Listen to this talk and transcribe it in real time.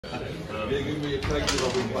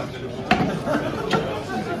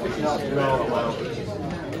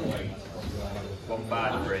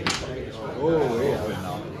$153. Oh,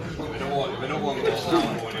 yeah. We don't want this now.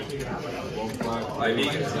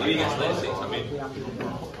 If he gets 36, I mean,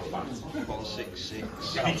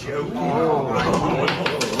 166.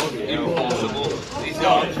 Impossible. It's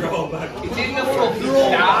in the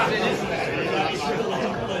fucking garden, isn't it?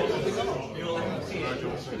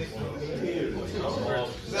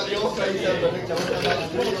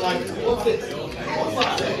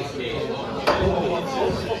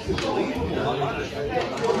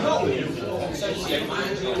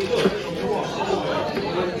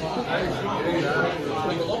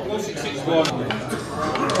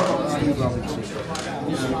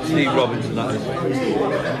 Steve Robinson, that is. So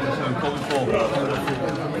coming forward.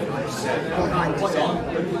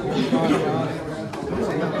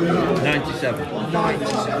 97.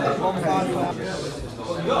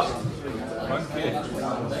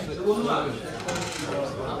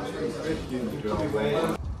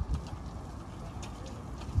 155.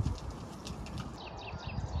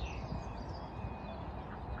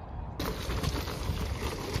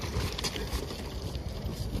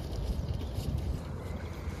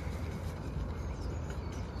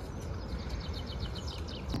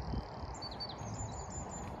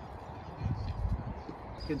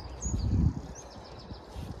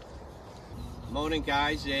 Morning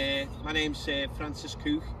guys, my name's Francis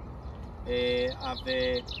Cook. I've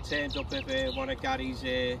turned up at one of Gary's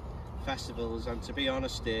festivals, and to be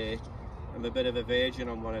honest, I'm a bit of a virgin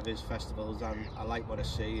on one of his festivals, and I like what I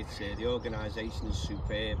see. It's the organisation is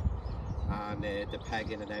superb, and the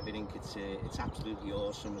pegging and everything, it's absolutely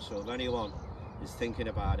awesome. So if anyone is thinking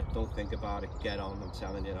about it, don't think about it, get on. I'm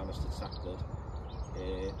telling you, honest, it's that good.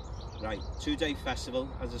 Right, 2-day festival,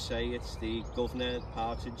 as I say. It's the Guv'Nor,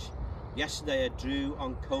 Partridge. Yesterday I drew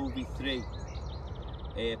on Covey 3,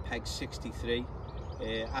 peg 63.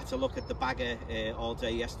 I had to look at the bagger all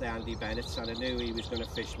day yesterday, Andy Bennett's, and I knew he was going to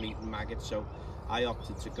fish meat and maggot, so I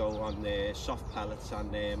opted to go on soft pellets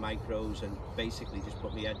and micros, and basically just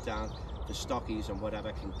put my head down the stockies and whatever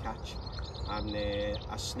I can catch. And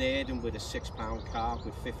I snared him with a 6-pound carp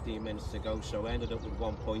with 15 minutes to go, so I ended up with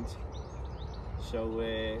 1 point. So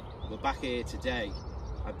we're back here today,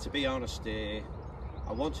 and to be honest, I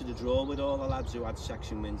wanted to draw with all the lads who had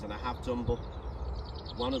section wins, and I have done, but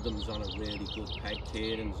one of them's on a really good peg.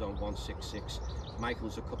 Kieran's on 166.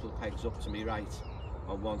 Michael's a couple of pegs up to me right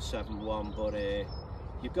on 171, but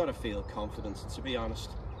you've got to feel confident. And to be honest,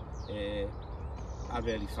 I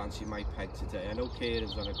really fancy my peg today. I know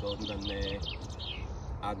Kieran's on a good one,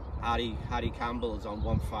 and Harry Campbell's on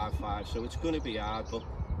 155, so it's going to be hard, but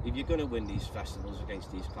if you're going to win these festivals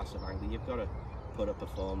against these class of angling, you've got to put a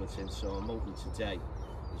performance in. So I'm hoping today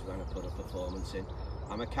is going to put a performance in.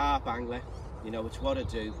 I'm a carp angler, you know, it's what I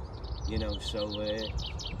do, you know, so if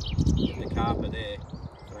the carp are there,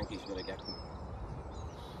 Frankie's going to get them.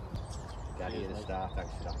 Gary at the start,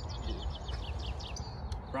 thanks for that.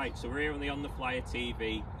 Right, so we're here on the On The Flyer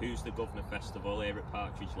TV, Who's the Guv'Nor Festival here at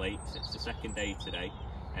Partridge Lakes. It's the second day today.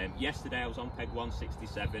 Yesterday I was on peg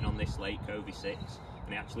 167 on this lake, Covey 6,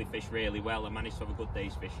 and it actually fished really well. I managed to have a good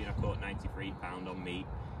day's fishing. I caught 93 pound on meat,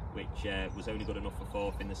 which was only good enough for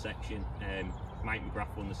fourth in the section. Mike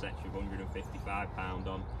McGrath won the section with 155 pound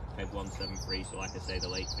on peg 173, so like I say, the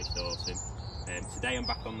lake fished awesome. Today I'm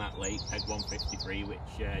back on that lake, peg 153, which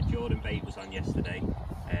Jordan Bate was on yesterday.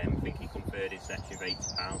 I think he come third in section of 80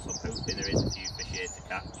 pounds, so I'm hoping there is a few fish here to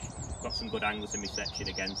catch. Got some good anglers in my section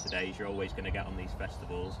again today, as you're always going to get on these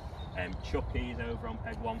festivals. Chucky's over on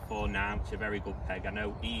peg 149, which is a very good peg. I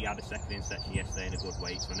know he had a second in section yesterday in a good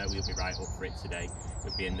weight, so I know he'll be right up for it today.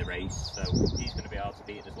 He'll be in the race, so he's going to be hard to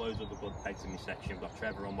beat. There's loads of other good pegs in my section. I've got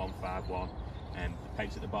Trevor on 151. The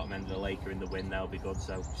pegs at the bottom end of the lake are in the wind, they'll be good,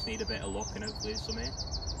 so just need a bit of luck and hopefully there's some here.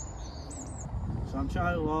 So I'm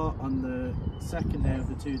Charlie Law on the second day of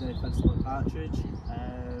the 2-day festival at Partridge.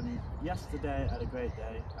 Yesterday I had a great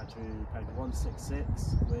day. I drew peg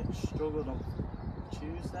 166, which struggled on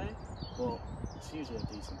Tuesday, but it's usually a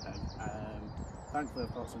decent peg. Thankfully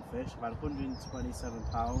I've got some fish. I've had 127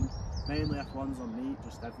 pound, mainly F1s on meat,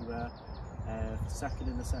 just everywhere. Second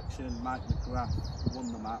in the section, Mike McGrath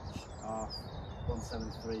won the match off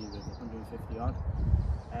 173 with 150 odd.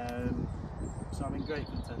 So I'm in great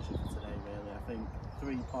contention for today really. I think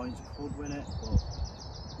 3 points could win it, but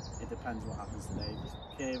it depends what happens today.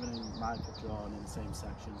 Kieran and Mike have drawn in the same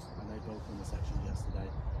sections, and they both won the sections yesterday.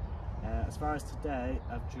 As far as today,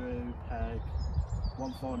 I've drew peg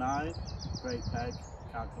 149, great peg,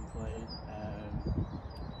 can't complain. A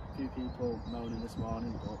few people moaning this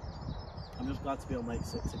morning, but I'm just glad to be on Lake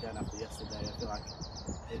 6 again after yesterday. I feel like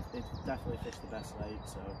definitely fished the best lake,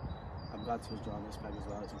 so I'm glad to have joined this peg as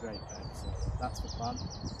well. It's a great peg, so that's the plan.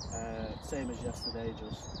 Same as yesterday,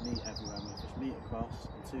 just meet everywhere. We fish meet across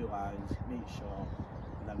on 2 lines, meet short,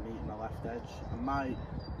 and then meet in my left edge. I might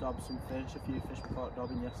dob some fish, a few fish we caught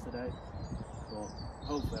dobbing yesterday, but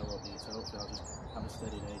hopefully I won't need to. Hopefully I'll just have a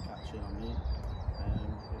steady day catching on meat.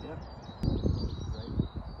 But yeah, great.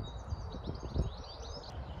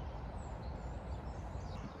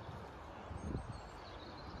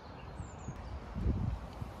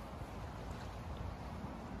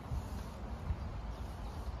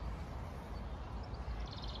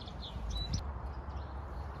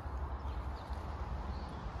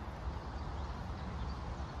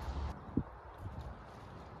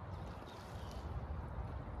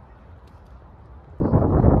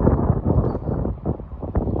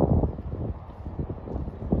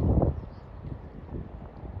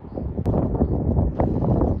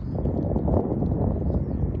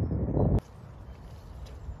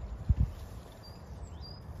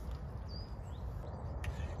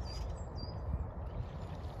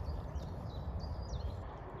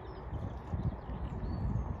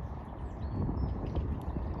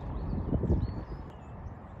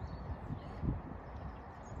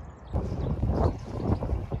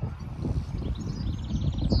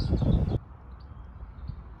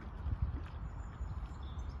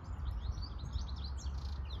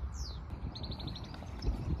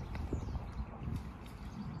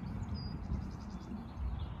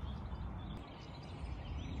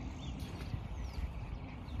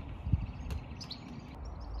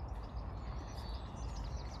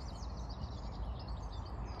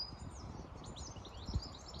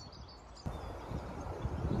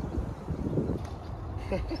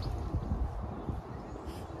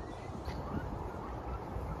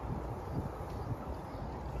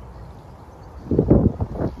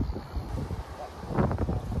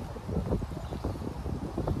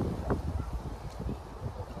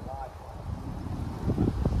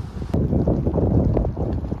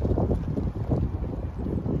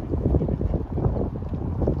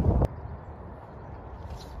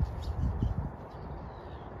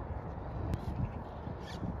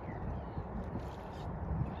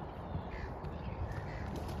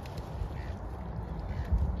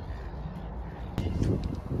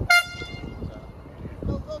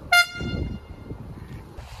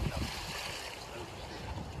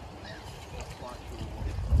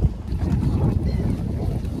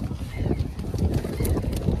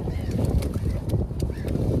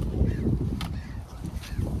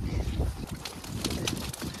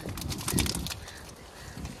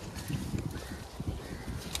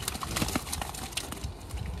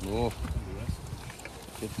 Oh,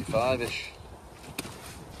 55-ish.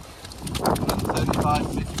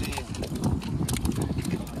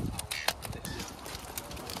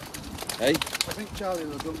 35.15. Hey? I think Charlie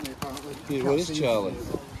will done me apparently. Yeah, where is Charlie?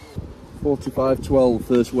 45.12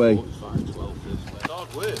 first way. 45.12 first way.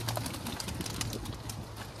 Hard work.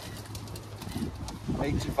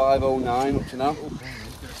 85.09 up to now. He's going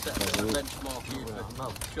to set a benchmark here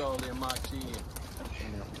for Charlie and Mike Senior.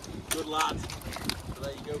 Good lad. So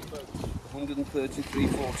there you go, folks.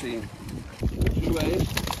 133.14. Two ways.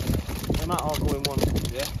 They might all go in one.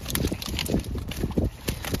 Yeah.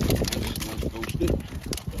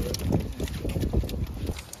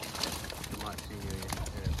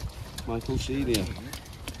 Michael Senior.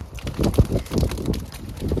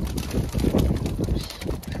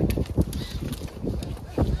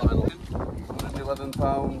 Final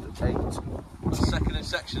 £111.8. That's second in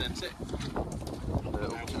section, isn't it?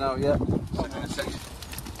 Up to now, yeah. Second in section.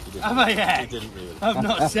 Am I yet? He didn't really. I've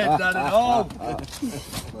not said that at all.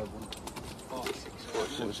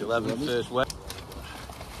 It was 11 first way.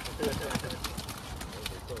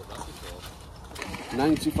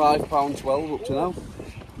 95.12 up to now.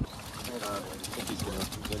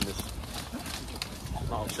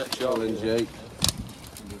 I'll check Charlie Charlie. and Jake.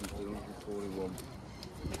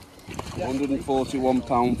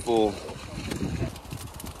 £141.4.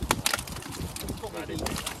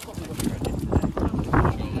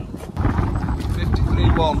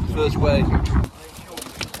 53.1 first way.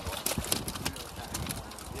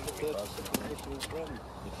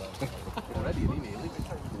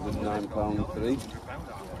 £9.3.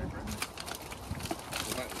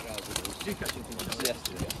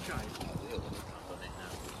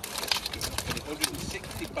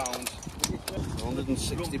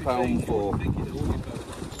 £160.4.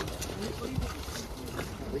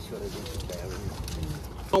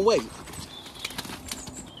 Oh wait.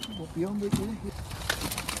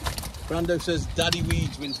 Brando says Daddy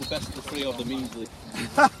Weeds wins the best of the 3 of them easily.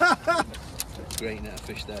 great net of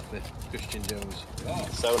fish there for Christian Jones. Oh.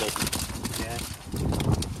 Sony. Yeah.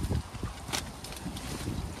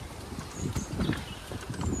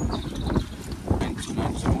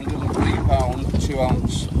 £103, 2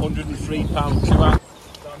 ounce. £103, 2 ounce.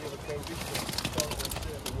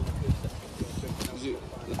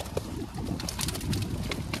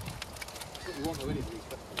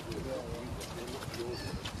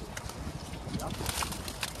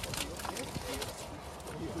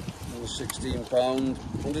 £16,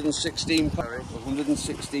 £116,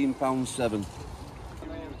 £116.7.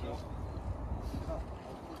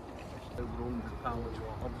 Over £100,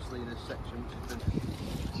 obviously in this section,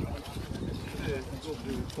 which has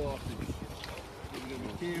been Partridge.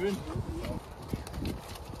 Kieran.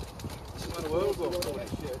 Where the world goes?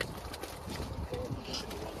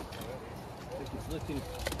 Flicking.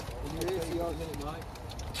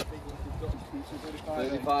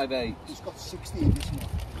 35.8. He's got 16 this month.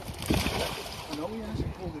 I know he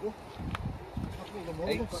hasn't pulled it up.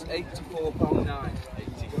 £84.9.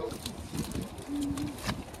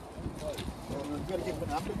 You've got to give him an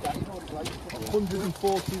amber back, you know what it's like.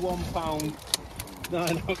 £141,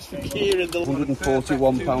 9 ounce for Kieran.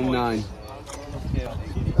 £141.9.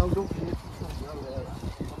 No, don't.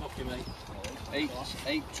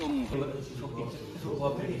 8 tons.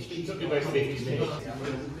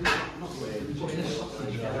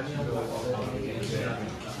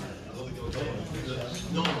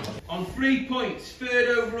 On 3 points,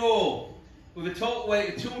 third overall, with a total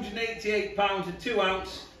weight of £288 and 2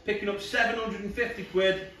 ounce, picking up 750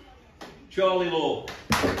 quid, Charlie Law.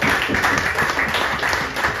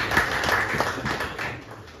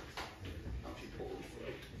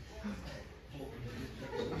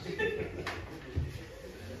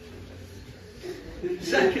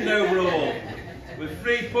 Second overall, with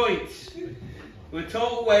 3 points, with a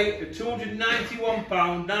total weight of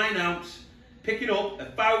 £291, 9 ounce, picking up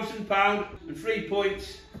 £1,000 and 3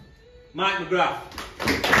 points, Mike McGrath.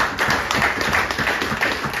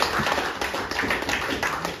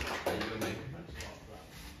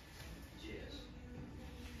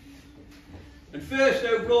 And first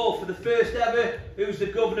overall for the first ever Who's the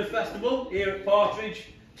Guv'Nor Festival here at Partridge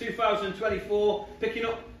 2024, picking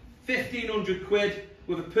up 1,500 quid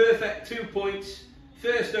with a perfect 2 points.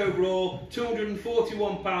 First overall,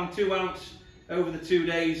 £241, 2 ounce over the 2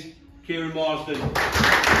 days, Kieran Marsden.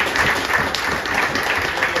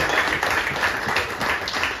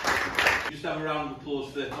 Just have a round of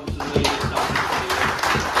applause for obviously the leaders.